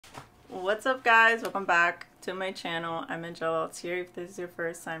What's up, guys? Welcome back to my channel. I'm Angele Altieri if this is your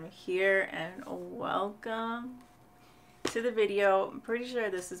first time here, and welcome to the video. I'm pretty sure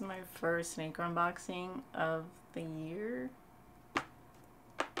this is my first sneaker unboxing of the year,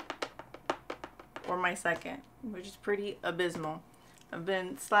 or my second, which is pretty abysmal. I've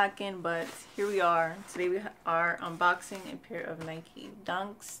been slacking, but here we are. Today we are unboxing a pair of Nike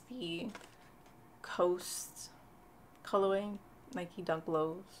Dunks, the Coast colorway, Nike Dunk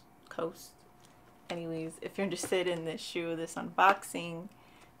Lows Coast. Anyways, if you're interested in this shoe, this unboxing,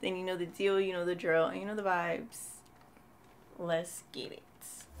 then you know the deal, you know the drill, and you know the vibes. Let's get it.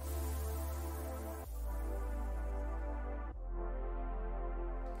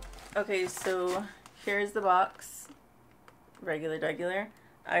 Okay, so here's the box. Regular.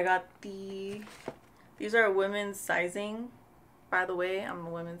 I got these are women's sizing, by the way. I'm a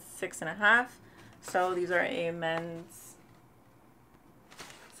women's 6.5, so these are a men's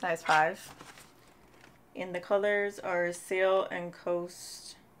size 5. And the colors are Sail and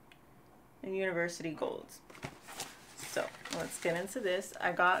Coast and University Gold. So let's get into this.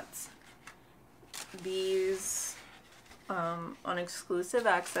 I got these on exclusive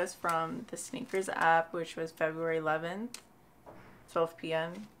access from the Sneakers app, which was February 11th, 12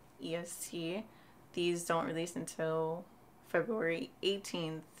 p.m. EST. These don't release until February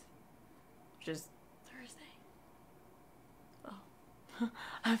 18th, which is Thursday. Oh,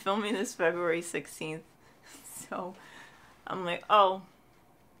 I'm filming this February 16th, so I'm like, oh,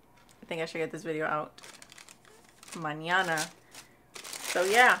 I think I should get this video out mañana. So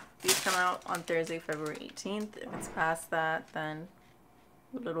yeah, these come out on Thursday, February 18th. If it's past that, then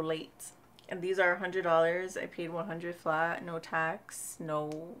a little late. And these are $100. I paid $100 flat, no tax,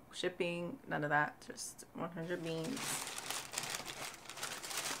 no shipping, none of that, just 100 beans.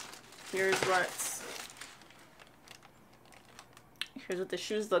 Here's what the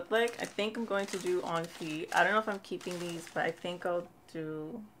shoes look like. I think I'm going to do on feet. I don't know if I'm keeping these, but I think I'll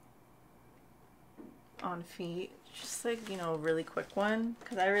do on feet. Just like, you know, a really quick one,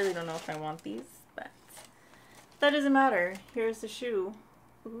 because I really don't know if I want these, but that doesn't matter. Here's the shoe.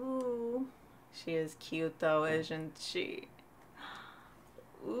 Ooh, she is cute though, isn't she?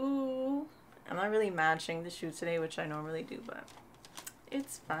 Ooh, I'm not really matching the shoe today, which I normally do, but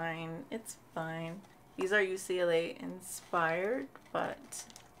it's fine. It's fine. These are UCLA inspired, but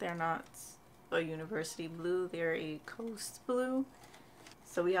they're not a university blue. They're a coast blue.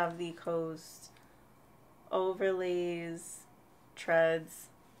 So we have the coast overlays, treads,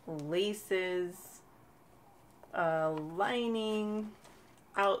 laces, lining,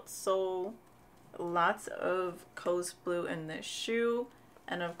 outsole, lots of coast blue in this shoe,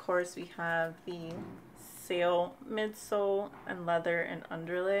 and of course we have the Sail midsole and leather and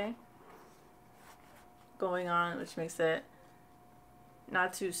underlay going on, which makes it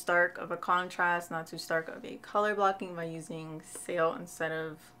not too stark of a contrast, not too stark of a color blocking by using Sail instead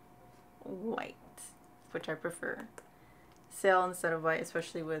of white, which I prefer. Sail instead of white,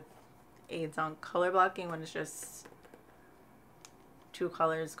 especially with aids on color blocking when it's just two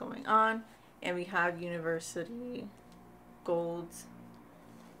colors going on. And we have University Gold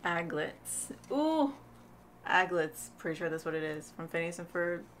aglets. Ooh, aglets, pretty sure that's what it is, from Phineas and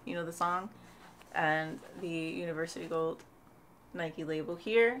Ferb, you know the song. And the University Gold Nike label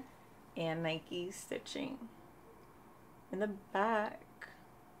here, and Nike stitching in the back.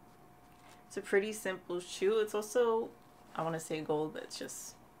 It's a pretty simple shoe. It's also, I want to say gold, but it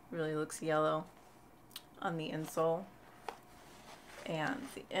just really looks yellow on the insole. And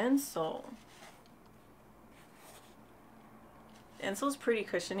the insole is pretty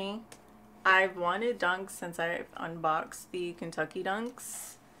cushiony. I've wanted Dunks since I've unboxed the Kentucky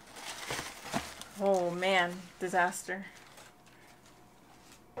Dunks. Oh man, disaster.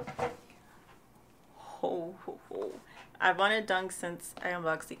 I've wanted Dunks since I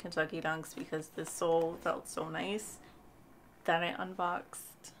unboxed the Kentucky Dunks because the sole felt so nice that I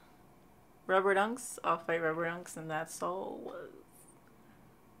unboxed rubber Dunks, off-white rubber Dunks, and that sole was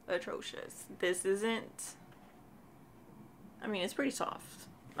atrocious. This isn't, I mean, it's pretty soft.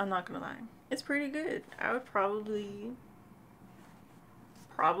 I'm not gonna lie. It's pretty good. I would probably,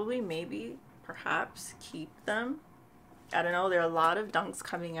 maybe, perhaps keep them. I don't know. There are a lot of Dunks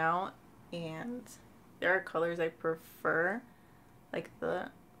coming out, and there are colors I prefer, like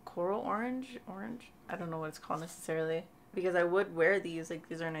the coral orange. I don't know what it's called necessarily, because I would wear these. Like,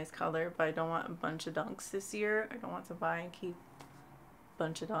 these are a nice color, but I don't want a bunch of Dunks this year. I don't want to buy and keep a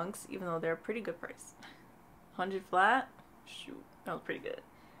bunch of Dunks, even though they're a pretty good price. 100 flat. Shoot, that was pretty good.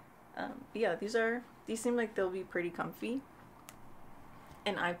 Yeah, these seem like they'll be pretty comfy,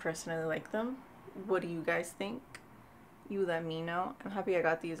 and I personally like them. What do you guys think? you let me know. I'm happy I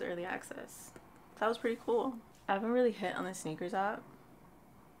got these early access. That was pretty cool. I haven't really hit on the sneakers app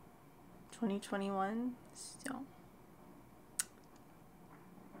 2021 still.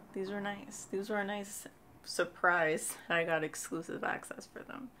 These were nice. These were a nice surprise. I got exclusive access for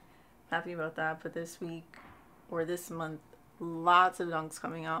them. Happy about that. But this week or this month, lots of dunks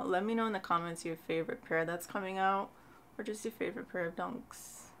coming out. Let me know in the comments your favorite pair that's coming out, or just your favorite pair of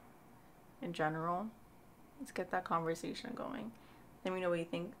dunks in general. Let's get that conversation going. Let me know what you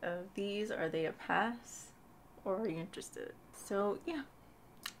think of these. Are they a pass, or are you interested? So yeah,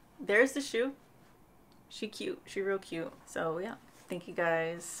 there's the shoe. She cute. She real cute. So yeah, thank you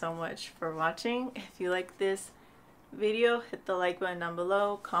guys so much for watching. If you like this video, hit the like button down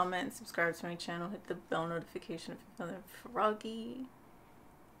below, comment, subscribe to my channel, hit the bell notification if you're feeling froggy.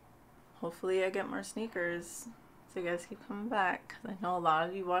 Hopefully I get more sneakers so you guys keep coming back, because I know a lot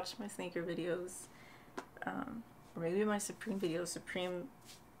of you watch my sneaker videos, or maybe my Supreme videos. Supreme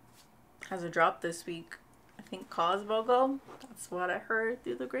has a drop this week. I think Cosbogo, that's what I heard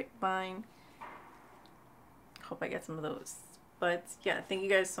through the grapevine. Hope I get some of those. But yeah, thank you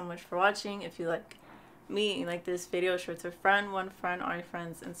guys so much for watching. If you like me, you like this video, share it to a friend, one friend, all your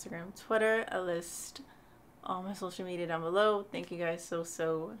friends, Instagram, Twitter. I list all my social media down below. Thank you guys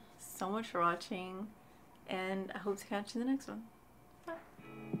so much for watching, and I hope to catch you in the next one.